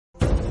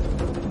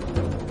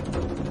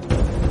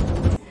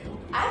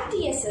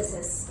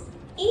TSSS.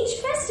 Each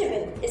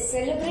festival is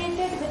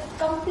celebrated with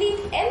complete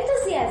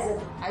enthusiasm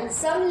and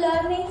some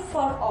learning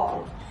for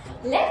all.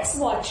 Let's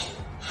watch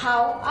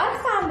how our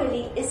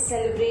family is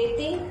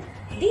celebrating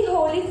the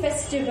Holi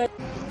festival.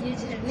 ये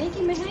झरने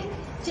की महक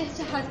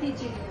चहचहाती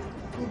चिड़िया,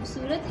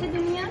 खूबसूरत है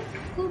दुनिया,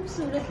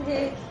 खूबसूरत है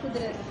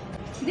कुदरत.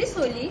 This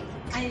Holi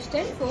I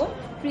stand for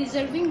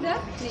preserving the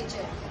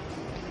nature.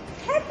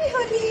 Happy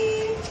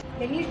Holi!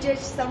 When you judge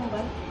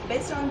someone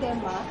based on their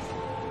marks,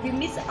 you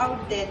miss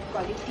out their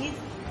qualities,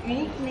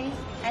 uniqueness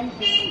and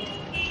beauty.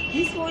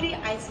 This Holi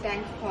I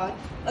stand for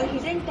a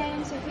hidden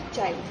talents of a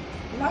child,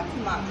 not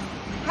marks.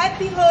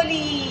 Happy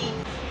Holi!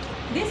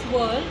 This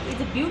world is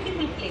a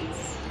beautiful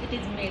place. It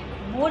is made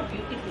more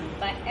beautiful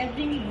by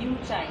every new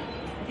child.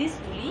 This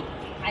Holi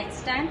I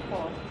stand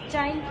for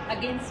child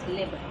against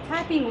labor.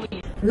 Happy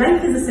Holi!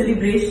 Life is a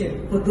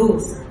celebration for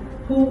those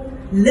who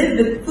live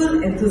with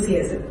full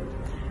enthusiasm.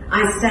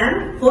 I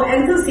stand for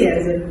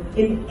enthusiasm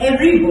in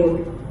every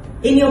work,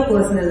 in your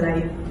personal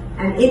life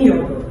and in your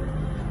work.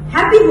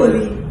 Happy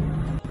Holi!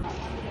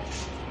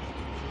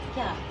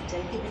 क्या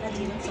जल के बिना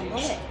जीवन संभव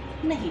है?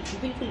 नहीं,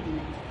 बिल्कुल भी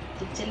नहीं.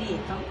 तो चलिए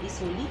हम इस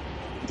होली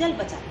जल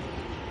बचाते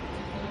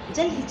हैं.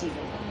 जल ही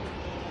जीवन.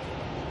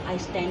 I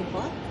stand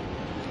for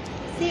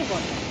save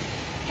water.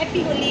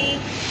 Happy Holi!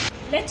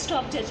 Let's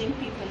stop judging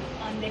people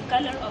on the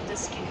color of the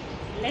skin.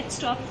 Let's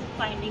stop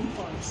finding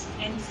faults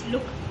and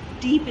look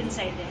deep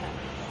inside their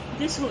heart.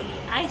 This Holi,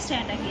 I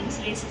stand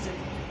against racism.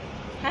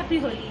 Happy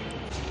Holi!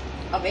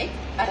 Awake,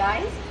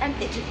 arise and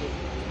educate.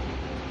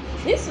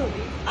 This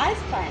Holi, I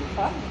stand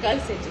for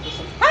girls'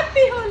 education.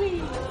 Happy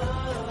Holi!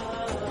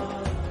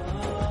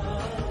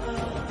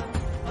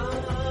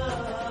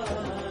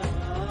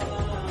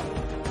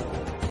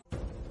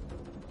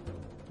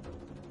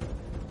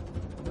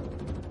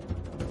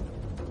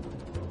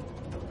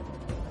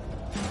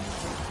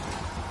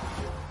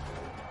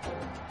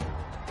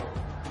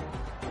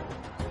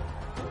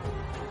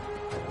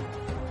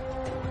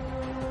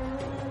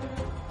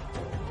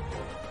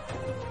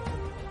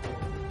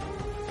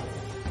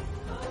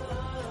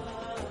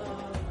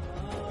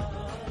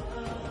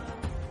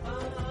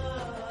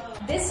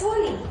 This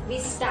Holi, we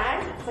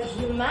stand for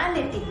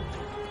humanity.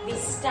 We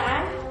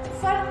stand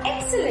for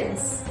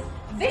excellence.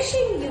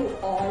 Wishing you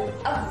all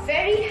a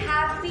very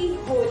happy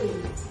Holi.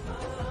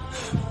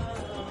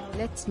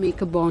 Let's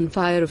make a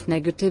bonfire of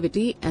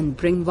negativity and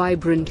bring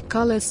vibrant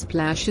color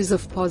splashes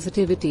of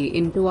positivity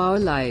into our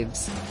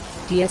lives.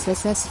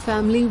 TSSS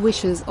family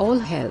wishes all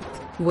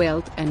health,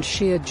 wealth and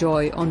sheer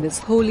joy on this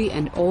Holi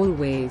and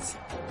always.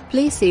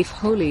 Play safe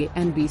Holi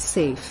and be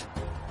safe.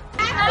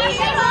 Happy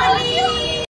Holi!